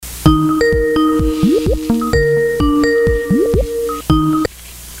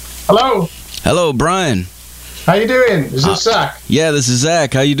Hello. Hello, Brian. How you doing? Is this Zach? Yeah, this is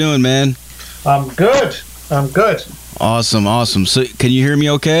Zach. How you doing, man? I'm good. Awesome. So, can you hear me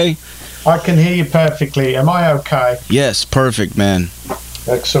okay? I can hear you perfectly. Am I okay? Yes, perfect, man.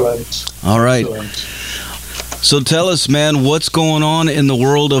 Excellent. All right. Excellent. So tell us, man, what's going on in the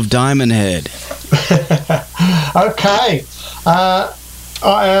world of Diamond Head? Okay.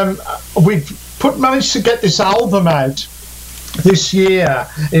 We've managed to get this album out this year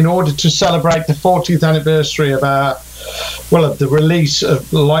in order to celebrate the 40th anniversary of the release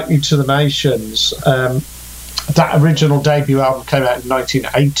of Lightning to the Nations. That original debut album came out in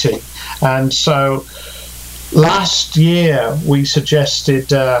 1980, and so last year we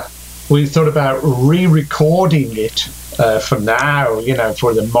suggested we thought about re-recording it for now,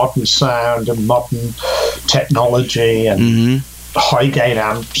 for the modern sound and modern technology and high gain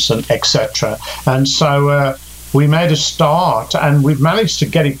amps and etc. And so we made a start, and we've managed to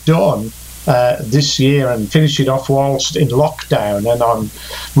get it done this year and finish it off whilst in lockdown. And I'm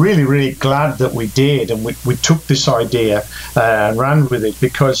really, really glad that we did, and we took this idea and ran with it,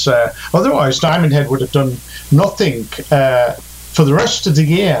 because otherwise Diamond Head would have done nothing for the rest of the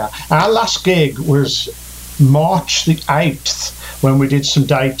year. Our last gig was March the 8th, when we did some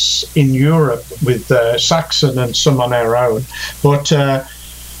dates in Europe with Saxon and some on our own. But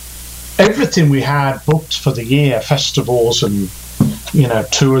everything we had booked for the year, festivals and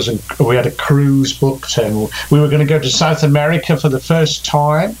tours, and we had a cruise booked, and we were going to go to South America for the first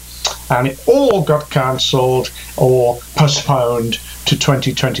time, and it all got cancelled or postponed to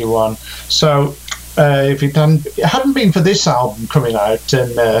 2021. So if it hadn't been for this album coming out,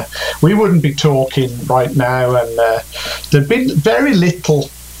 then we wouldn't be talking right now, and there'd been very little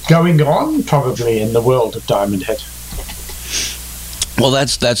going on probably in the world of Diamond Head. Well,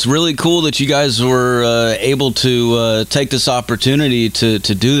 that's really cool that you guys were able to take this opportunity to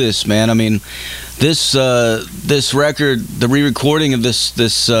do this, man. I mean, this record, the re-recording of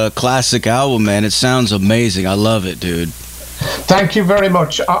this classic album, man, it sounds amazing. I love it, dude. Thank you very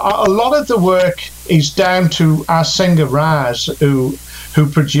much. A lot of the work is down to our singer Raz, who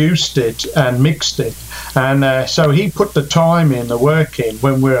produced it and mixed it, and so he put the time in, the work in.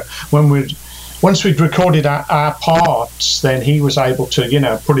 Once we'd recorded our parts, then he was able to,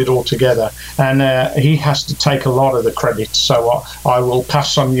 put it all together. And he has to take a lot of the credit. So I will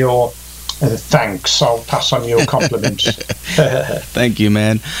pass on your thanks. I'll pass on your compliments. Thank you,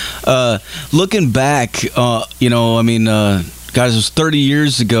 man. Looking back, guys, it was 30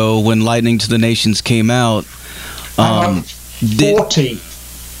 years ago when Lightning to the Nations came out. 40.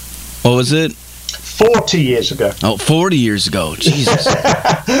 What was it? 40 years ago. Oh, 40 years ago. Jesus.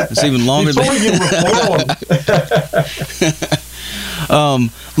 It's even longer Before you were born.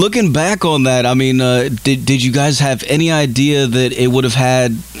 Looking back on that, I mean, did you guys have any idea that it would have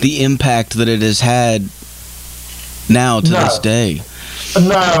had the impact that it has had now to this day?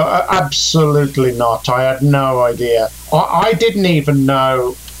 No, absolutely not. I had no idea. I didn't even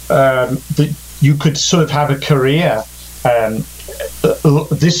know that you could sort of have a career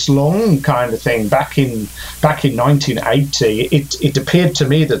this long, kind of thing. Back in 1980, it appeared to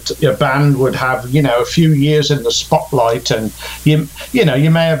me that a band would have a few years in the spotlight, and you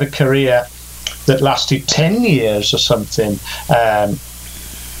may have a career that lasted 10 years or something. A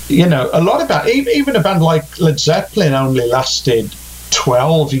lot of even a band like Led Zeppelin only lasted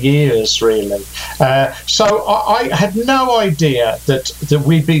 12 years, really. So I had no idea that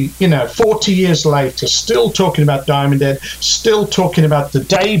we'd be, 40 years later, still talking about Diamond Head, still talking about the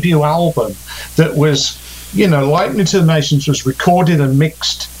debut album that was, Lightning to the Nations was recorded and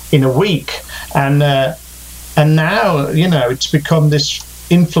mixed in a week. And now, it's become this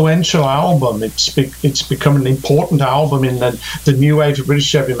influential album. It's become an important album in the new wave of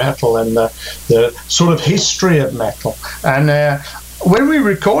British heavy metal and the sort of history of metal. And when we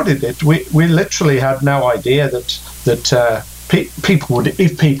recorded it, we literally had no idea that people would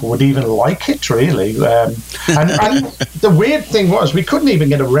even like it, really. And the weird thing was, we couldn't even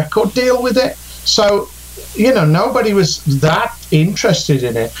get a record deal with it. So, nobody was that interested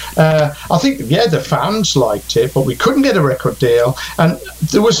in it. I think, the fans liked it, but we couldn't get a record deal. And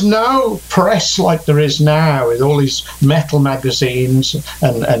there was no press like there is now, with all these metal magazines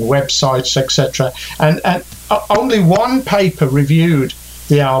and websites, etc. And only one paper reviewed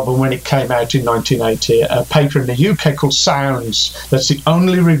the album when it came out in 1980, a paper in the UK called Sounds. That's the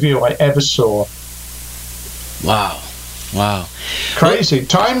only review I ever saw. Wow. Crazy.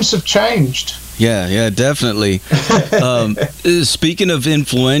 Times have changed. Yeah, definitely. Speaking of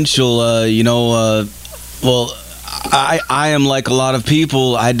influential, I am like a lot of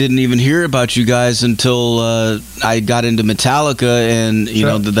people. I didn't even hear about you guys until I got into Metallica, and you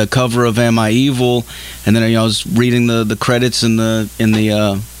know the cover of "Am I Evil," and then I was reading the credits in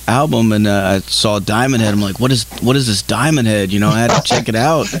the album, and I saw Diamond Head. I'm like, what is this Diamond Head? I had to check it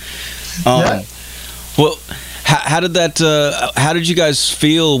out. Well, how did you guys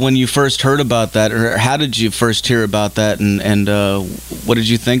feel when you first heard about that, or how did you first hear about that, and what did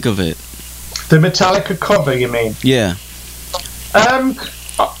you think of it? The Metallica cover, you mean? Yeah.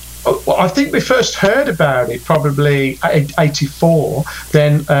 I think we first heard about it probably 84.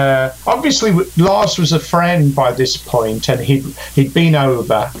 Then obviously Lars was a friend by this point, and he'd been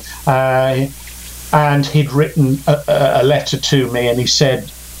over, and he'd written a letter to me, and he said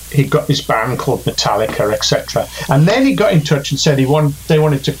he'd got this band called Metallica, etc. And then he got in touch and said they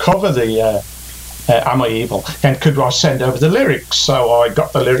wanted to cover the Am I Evil, and could I send over the lyrics? So I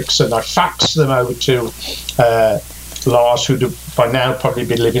got the lyrics and I faxed them over to Lars, who'd by now probably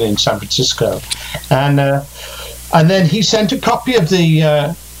be living in San Francisco, and then he sent a copy of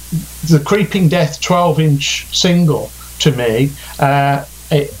the Creeping Death 12-inch single to me.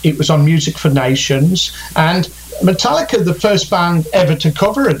 It was on Music for Nations, and Metallica, the first band ever to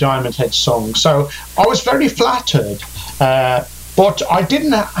cover a Diamond Head song. So I was very flattered, but I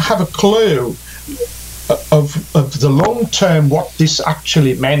didn't have a clue of the long term what this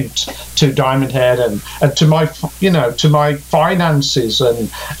actually meant to Diamond Head and to my finances and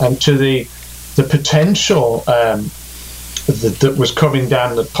to the potential that was coming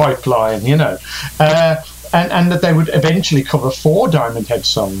down the pipeline, and that they would eventually cover 4 Diamond Head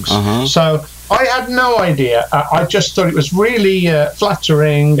songs. So I had no idea. I just thought it was really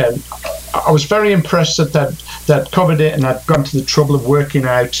flattering, and I was very impressed that covered it, and I'd gone to the trouble of working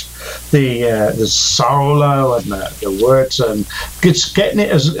out the solo and the words, and just getting it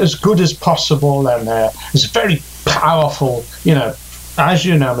as good as possible. And it's very powerful, as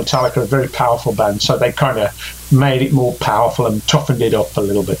you know, Metallica are a very powerful band, so they kind of made it more powerful and toughened it up a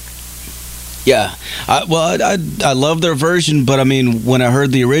little bit. Yeah, I love their version, but I mean, when I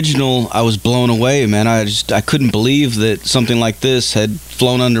heard the original, I was blown away, man. I couldn't believe that something like this had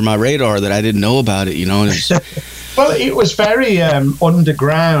flown under my radar, that I didn't know about it. Well, it was very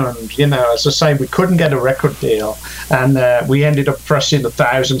underground. As I say, we couldn't get a record deal, and we ended up pressing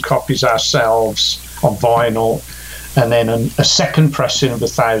 1,000 copies ourselves on vinyl, and then a second pressing of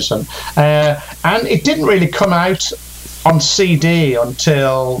 1,000, and it didn't really come out on CD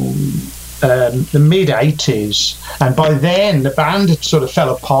until the mid-80s, and by then the band had sort of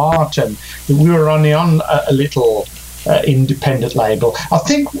fell apart, and we were only on a little independent label. I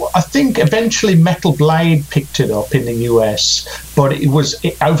think eventually Metal Blade picked it up in the US, but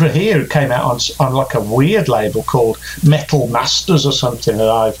over here it came out on like a weird label called Metal Masters or something, and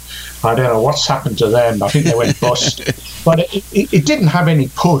I don't know what's happened to them. I think they went bust. But it didn't have any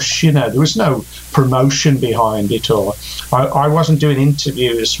push, there was no promotion behind it, or I wasn't doing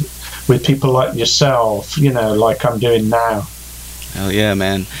interviews with people like yourself, like I'm doing now. Hell yeah,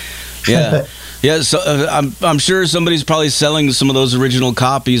 man. Yeah. Yeah, so I'm sure somebody's probably selling some of those original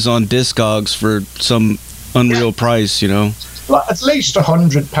copies on Discogs for some unreal price, Well, at least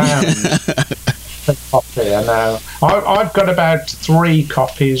 £100 per copy. I know. I've got about 3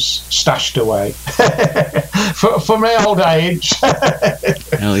 copies stashed away for my old age.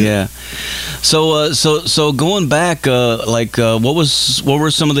 Hell yeah. So going back, what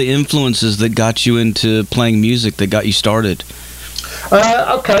were some of the influences that got you into playing music, that got you started?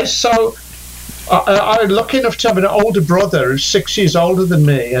 Okay, so I'm lucky enough to have an older brother who's 6 years older than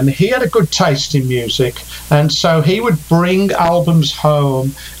me, and he had a good taste in music, and so he would bring albums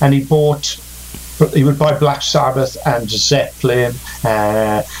home, and he would buy Black Sabbath and Zeppelin,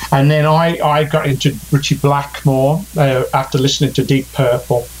 and then I got into Ritchie Blackmore after listening to Deep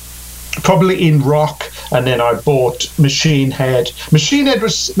Purple, probably in rock, and then I bought Machine Head.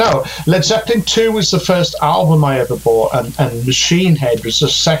 Led Zeppelin 2 was the first album I ever bought, and Machine Head was the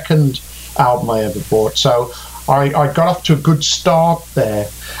second album I ever bought. So I got off to a good start there.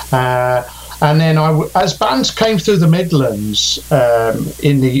 And then as bands came through the Midlands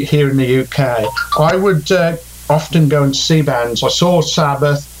here in the UK, I would often go and see bands. I saw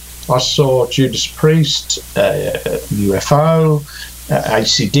Sabbath, I saw Judas Priest, UFO,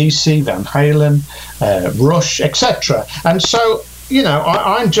 AC/DC, Van Halen, Rush, etc. And so,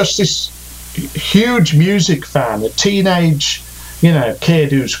 I'm just this huge music fan, a teenage,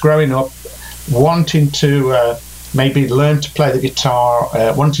 kid who's growing up wanting to maybe learn to play the guitar,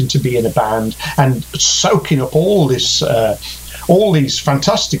 wanting to be in a band, and soaking up all these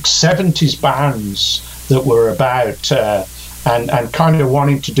fantastic 70s bands that were about, and kind of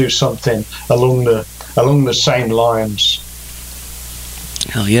wanting to do something along along the same lines.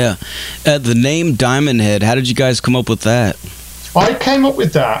 Hell yeah. The name Diamond Head, how did you guys come up with that? I came up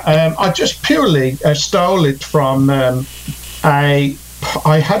with that. I just purely stole it from I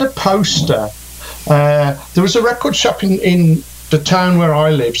had a poster. There was a record shop in the town where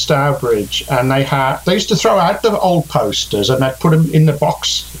I live, Stourbridge, and they used to throw out the old posters, and they'd put them in the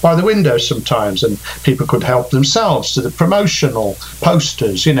box by the window sometimes, and people could help themselves to the promotional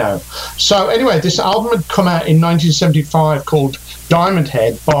posters, you know. So anyway, this album had come out in 1975 called Diamond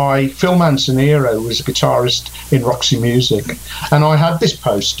Head by Phil Manzanero, who was a guitarist in Roxy Music, and I had this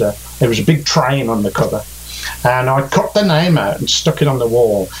poster. There was a big train on the cover, and I cut the name out and stuck it on the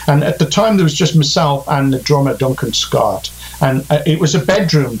wall. And at the time there was just myself and the drummer Duncan Scott, and it was a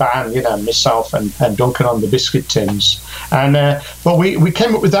bedroom band, you know, myself and Duncan on the biscuit tins. And but we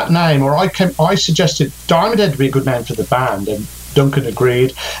came up with that name, or I suggested Diamond Head would be a good name for the band, and Duncan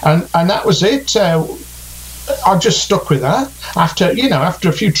agreed, and that was it. I just stuck with that. After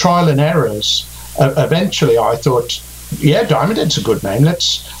a few trial and errors, eventually I thought, yeah, Diamond Head's a good name.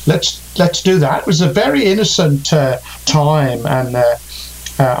 Let's do that. It was a very innocent time, and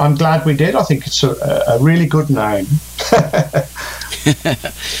I'm glad we did. I think it's a really good name.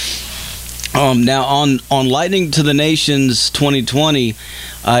 Now on Lightning to the Nations 2020,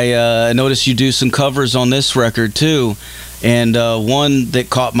 I noticed you do some covers on this record too. And one that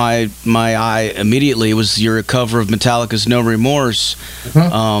caught my eye immediately was your cover of Metallica's No Remorse.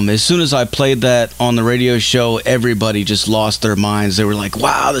 Mm-hmm. As soon as I played that on the radio show, everybody just lost their minds. They were like,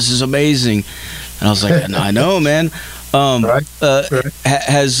 wow, this is amazing. And I was like, I know, man. Right.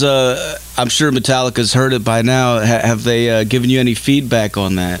 Has I'm sure Metallica's heard it by now. Have they given you any feedback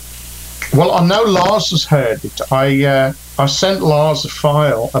on that? Well, I know Lars has heard it. I sent Lars a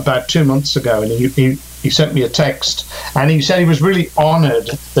file about 2 months ago, and he sent me a text, and he said he was really honoured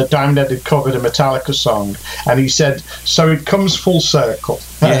that Diamond Head had covered a Metallica song, and he said, so it comes full circle.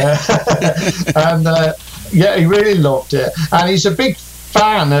 Yeah. And yeah, he really loved it, and he's a big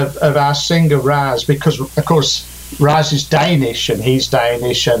fan of our singer Raz, because of course Raz is Danish and he's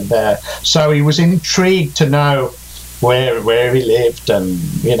Danish, and so he was intrigued to know where he lived, and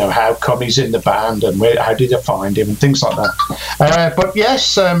you know, how come he's in the band, and how did I find him, and things like that. But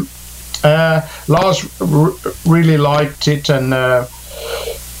yes, Lars really liked it, and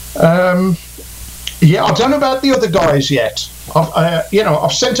yeah, I don't know about the other guys yet.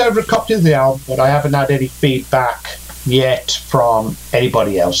 I've sent over a copy of the album, but I haven't had any feedback yet from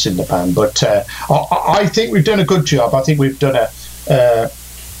anybody else in the band. But I think we've done a good job. I think we've done a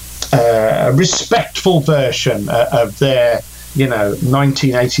respectful version of their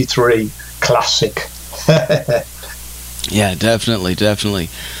 1983 classic. Yeah, definitely.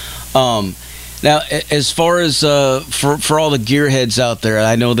 Now, as far as for all the gearheads out there,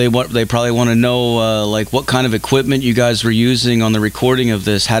 I know they probably want to know like what kind of equipment you guys were using on the recording of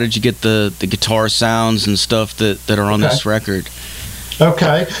this. How did you get the guitar sounds and stuff that are on this record?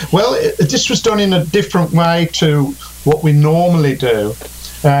 Okay, well, this was done in a different way to what we normally do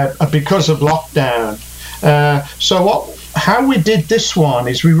because of lockdown. How we did this one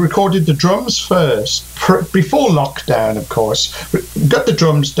is we recorded the drums first, before lockdown, of course. We got the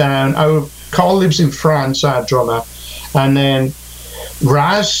drums down. Carl lives in France, our drummer, and then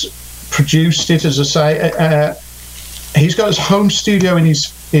Raz produced it, as I say. He's got his home studio in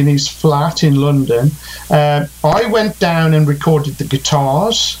his flat in London. I went down and recorded the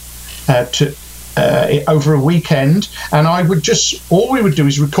guitars over a weekend, and all we would do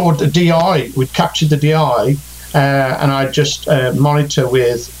is record the DI. We'd capture the DI, and I'd just monitor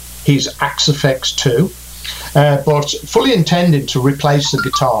with his Axe FX 2. But fully intended to replace the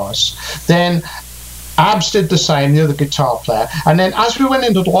guitars. Then Abs did the same, the other guitar player. And then as we went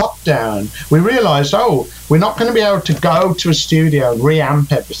into lockdown, we realised, we're not going to be able to go to a studio and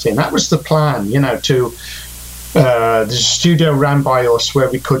reamp everything. That was the plan, there's a studio ran by us where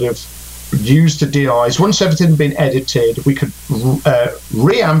we could have used the DIs. Once everything had been edited, we could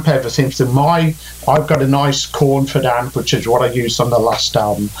reamp everything. I've got a nice Cornford amp, which is what I used on the last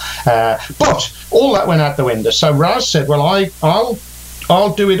album. But all that went out the window. So Raz said, well,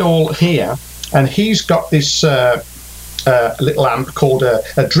 I'll do it all here. And he's got this little amp called a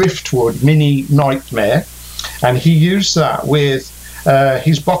Driftwood Mini Nightmare. And he used that with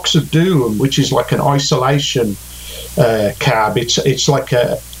his Box of Doom, which is like an isolation cab. It's like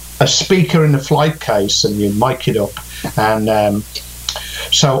a speaker in a flight case, and you mic it up. And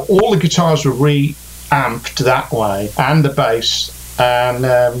so all the guitars were reamped that way, and the bass. And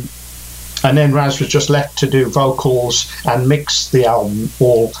and then Raz was just left to do vocals and mix the album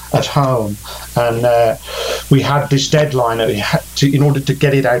all at home. And we had this deadline that we had to, in order to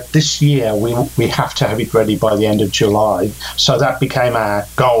get it out this year, we have to have it ready by the end of July. So that became our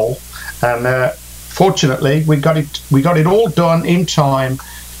goal, and fortunately we got it all done in time,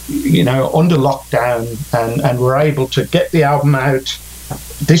 under lockdown, and we're able to get the album out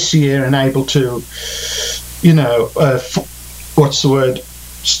this year and able to,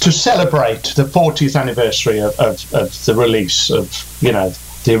 to celebrate the 40th anniversary of the release of,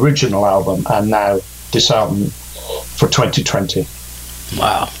 the original album, and now this album for 2020.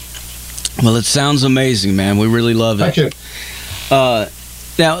 Wow. Well, it sounds amazing, man. We really love it. Thank you.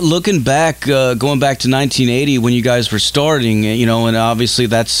 Now, looking back, going back to 1980 when you guys were starting, and obviously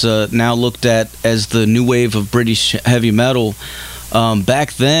that's now looked at as the new wave of British heavy metal.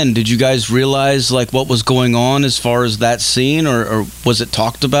 Back then, did you guys realize what was going on as far as that scene, or was it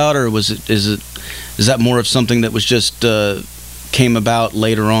talked about, or is that more of something that was just came about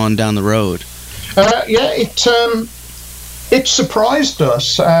later on down the road? It surprised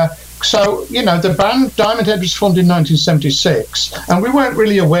us. So, the band Diamond Head was formed in 1976, and we weren't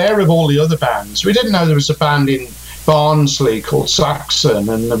really aware of all the other bands. We didn't know there was a band in Barnsley called Saxon,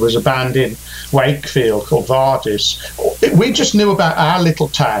 and there was a band in Wakefield called Vardis. We just knew about our little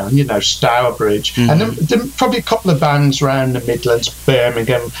town, Stourbridge, and then probably a couple of bands around the Midlands.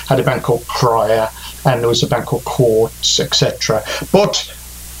 Birmingham had a band called Crier, and there was a band called Quartz, etc. But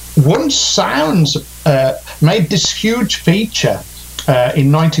once Sounds made this huge feature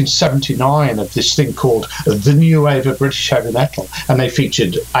in 1979 of this thing called the New Wave of British Heavy Metal, and they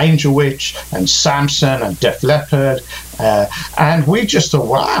featured Angel Witch and Samson and Def Leppard, and we just thought,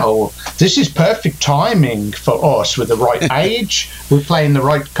 wow, this is perfect timing for us. With the right age, we're playing the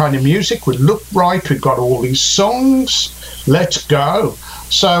right kind of music, we look right, we've got all these songs, let's go.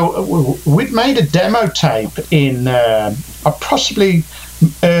 So we'd made a demo tape in possibly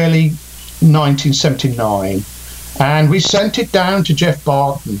early 1979, and we sent it down to Jeff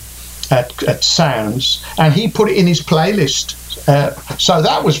Barton at Sounds, and he put it in his playlist. So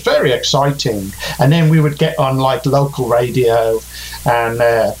that was very exciting. And then we would get on local radio,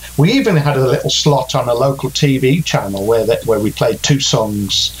 and we even had a little slot on a local TV channel where we played 2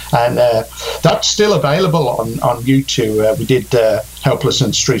 songs, and that's still available on YouTube. We did Helpless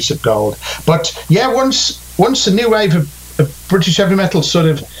and Streets of Gold. But yeah, once the new wave of British heavy metal sort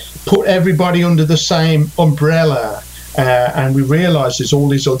of put everybody under the same umbrella, and we realised there's all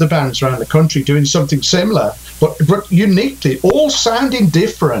these other bands around the country doing something similar, but uniquely, all sounding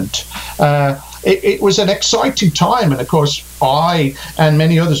different. It was an exciting time, and of course I and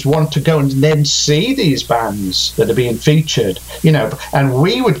many others want to go and then see these bands that are being featured, and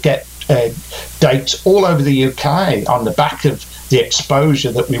we would get dates all over the UK on the back of the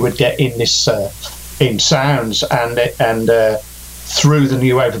exposure that we would get in this in Sounds and through the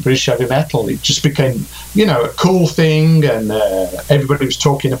new wave of British heavy metal. It just became, a cool thing, and everybody was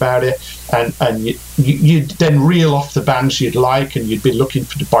talking about it, and you'd then reel off the bands you'd like, and you'd be looking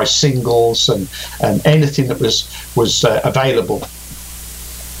to buy singles and anything that was available.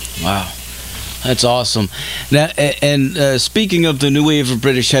 Wow, that's awesome. Now, and speaking of the new wave of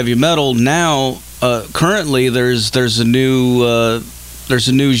British heavy metal, now currently there's a new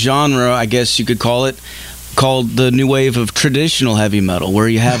genre, I guess you could call it, called the new wave of traditional heavy metal, where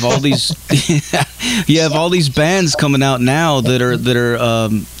you have all these bands coming out now that are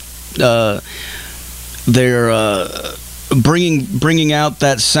bringing out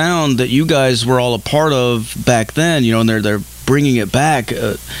that sound that you guys were all a part of back then, and they're bringing it back.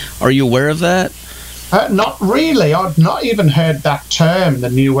 Are you aware of that? Not really. I've not even heard that term, the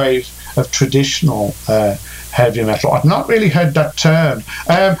new wave of traditional heavy metal. I've not really heard that term.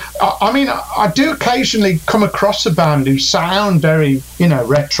 I mean, I do occasionally come across a band who sound very,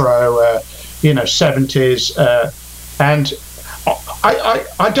 retro, 70s, and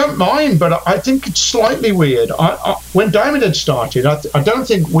I don't mind, but I think it's slightly weird. When Diamond Head started, I don't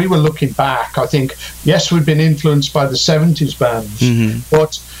think we were looking back. I think, yes, we've been influenced by the 70s bands,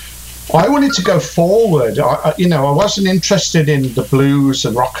 but I wanted to go forward. I wasn't interested in the blues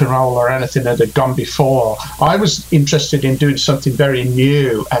and rock and roll or anything that had gone before. I was interested in doing something very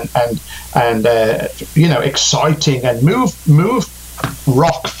new and exciting, and move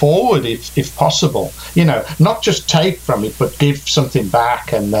rock forward if possible. Not just take from it, but give something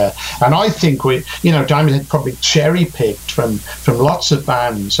back. And I think we, Diamond Head probably cherry picked from lots of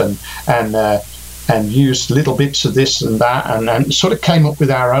bands and used little bits of this and that, and sort of came up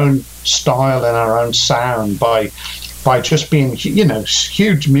with our own style and our own sound by just being,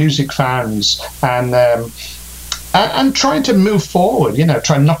 huge music fans, and and trying to move forward,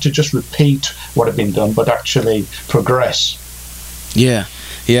 trying not to just repeat what had been done, but actually progress. Yeah.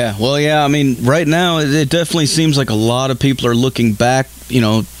 Yeah, well, yeah. I mean, right now it definitely seems like a lot of people are looking back,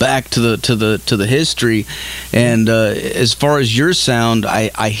 back to the history. And as far as your sound,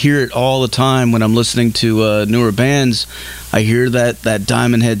 I hear it all the time when I'm listening to newer bands. I hear that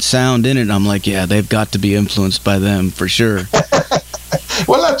Diamond Head sound in it, and I'm like, yeah, they've got to be influenced by them for sure.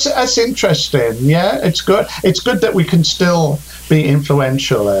 Well, that's interesting. Yeah, it's good. It's good that we can still be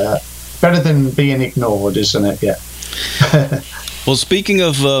influential. Better than being ignored, isn't it? Yeah. Well, speaking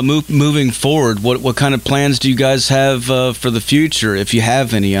of moving forward, what kind of plans do you guys have for the future, if you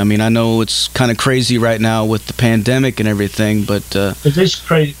have any? I mean, I know it's kind of crazy right now with the pandemic and everything, but... It is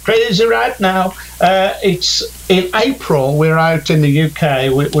crazy right now. It's in April. We're out in the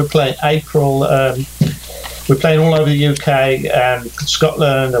UK. We're playing April. We're playing all over the UK and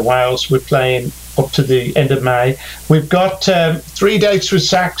Scotland and Wales. We're playing up to the end of May. We've got 3 dates with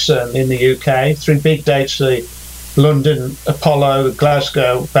Saxon in the UK, 3 big dates, London, Apollo,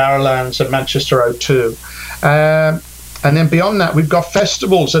 Glasgow, Barrowlands and Manchester O2. And then beyond that, we've got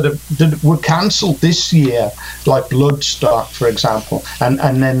festivals that were cancelled this year, like Bloodstock, for example,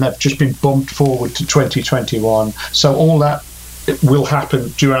 and then they've just been bumped forward to 2021. So all that will happen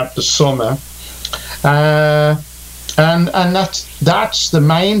throughout the summer. And that's the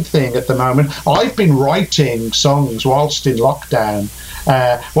main thing at the moment. I've been writing songs whilst in lockdown,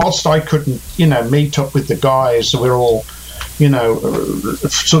 whilst I couldn't, meet up with the guys. We're all,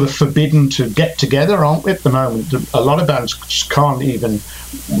 sort of forbidden to get together, aren't we, at the moment? A lot of bands just can't even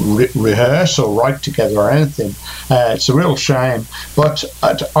rehearse or write together or anything. It's a real shame. But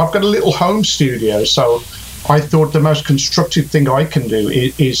I've got a little home studio, so I thought the most constructive thing I can do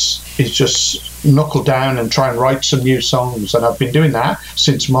is just knuckle down and try and write some new songs, and I've been doing that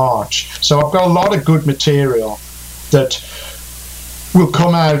since March. So I've got a lot of good material that will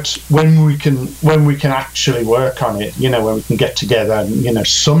come out when we can actually work on it. When we can get together, and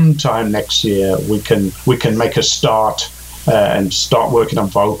sometime next year we can make a start and start working on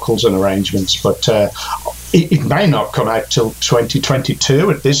vocals and arrangements. But it may not come out till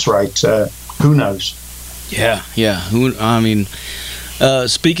 2022 at this rate. Who knows? Yeah.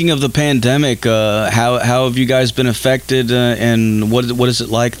 Speaking of the pandemic, how have you guys been affected, and what is it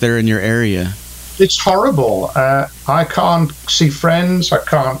like there in your area? It's horrible. I can't see friends. I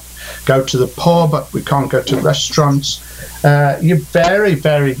can't go to the pub. We can't go to restaurants. You're very,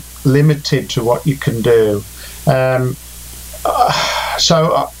 very limited to what you can do.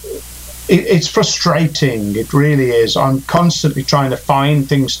 It's frustrating. It really is. I'm constantly trying to find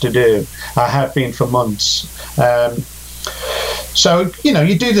things to do. I have been for months. So,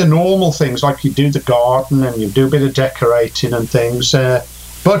 you do the normal things, like you do the garden and you do a bit of decorating and things.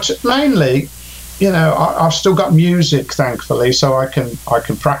 But mainly, I've still got music, thankfully, so I can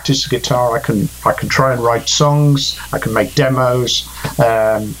practice the guitar. I can try and write songs. I can make demos.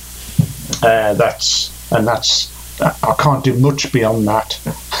 I can't do much beyond that.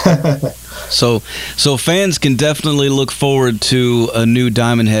 So fans can definitely look forward to a new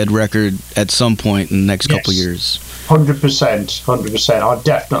Diamond Head record at some point in the next couple of years. 100%.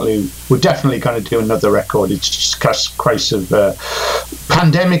 We're definitely going to do another record. It's just a case of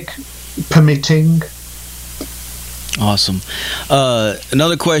pandemic permitting. Awesome.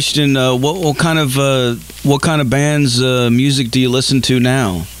 Another question: what kind of bands music do you listen to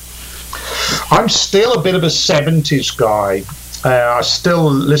now? I'm still a bit of a 70s guy. I still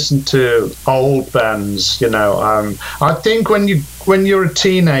listen to old bands. I think when you're a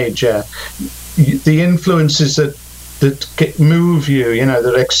teenager, the influences that move you,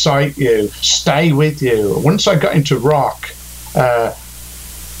 that excite you, stay with you. Once I got into rock,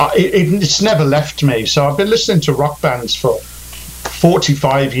 it's never left me. So I've been listening to rock bands for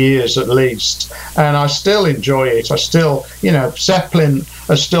 45 years at least, and I still enjoy it. I still, Zeppelin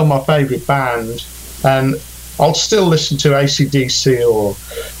are still my favourite band, and I'll still listen to AC/DC or,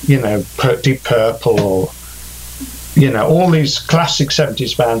 Deep Purple or, all these classic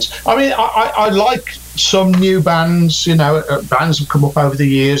 70s bands. I mean, I like some new bands, bands have come up over the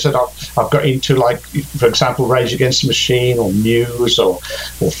years that I've got into, like, for example, Rage Against the Machine or Muse or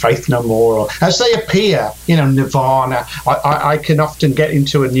Faith No More. Or, as they appear, Nirvana, I can often get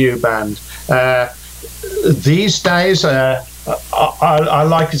into a new band. These days, I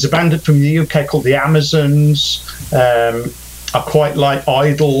like, there's a band from the UK called the Amazons. I quite like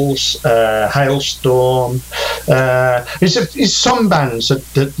Idols, Hailstorm. There's some bands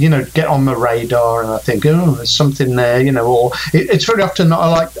that get on my radar, and I think, oh, there's something there, or it's very often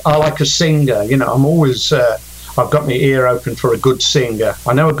that I like a singer. I'm always I've got my ear open for a good singer.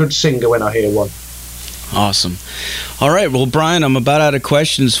 I know a good singer when I hear one. Awesome. All right, well, Brian, I'm about out of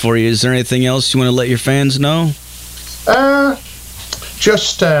questions for you. Is there anything else you want to let your fans know?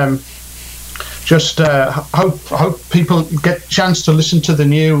 Just hope people get a chance to listen to the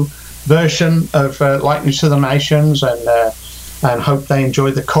new version of Lightning to the Nations, and hope they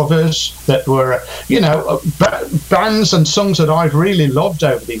enjoy the covers that were, bands and songs that I've really loved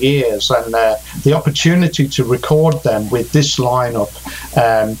over the years, and the opportunity to record them with this lineup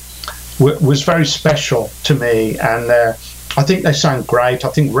was very special to me, and I think they sound great. I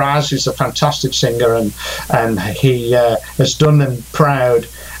think Raz is a fantastic singer, and he has done them proud.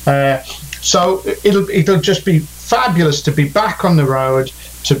 So it'll just be fabulous to be back on the road,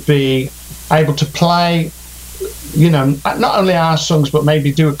 to be able to play, not only our songs, but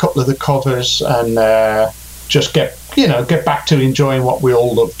maybe do a couple of the covers, and just get back to enjoying what we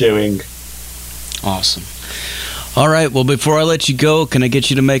all love doing. Awesome. All right, well, before I let you go, can I get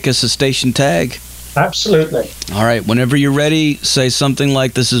you to make us a station tag? Absolutely. All right, whenever you're ready, say something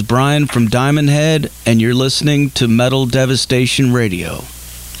like, "This is Brian from Diamond Head, and you're listening to Metal Devastation Radio."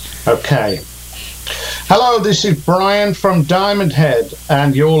 Okay. Hello, this is Brian from Diamond Head,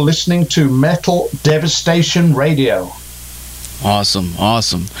 and you're listening to Metal Devastation Radio. Awesome. All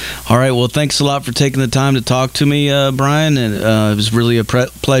right, well, thanks a lot for taking the time to talk to me, Brian, and it was really a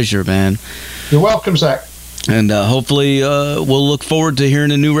pleasure, man. You're welcome, Zach. And hopefully we'll look forward to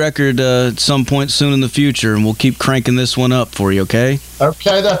hearing a new record at some point soon in the future, and we'll keep cranking this one up for you, okay?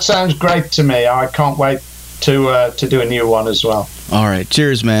 Okay, that sounds great to me. I can't wait to do a new one as well. All right,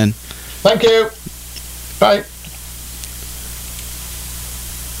 cheers, man. Thank you. Bye.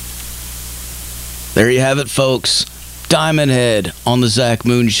 There you have it, folks. Diamond Head on the Zach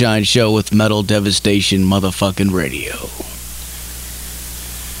Moonshine Show with Metal Devastation motherfucking Radio.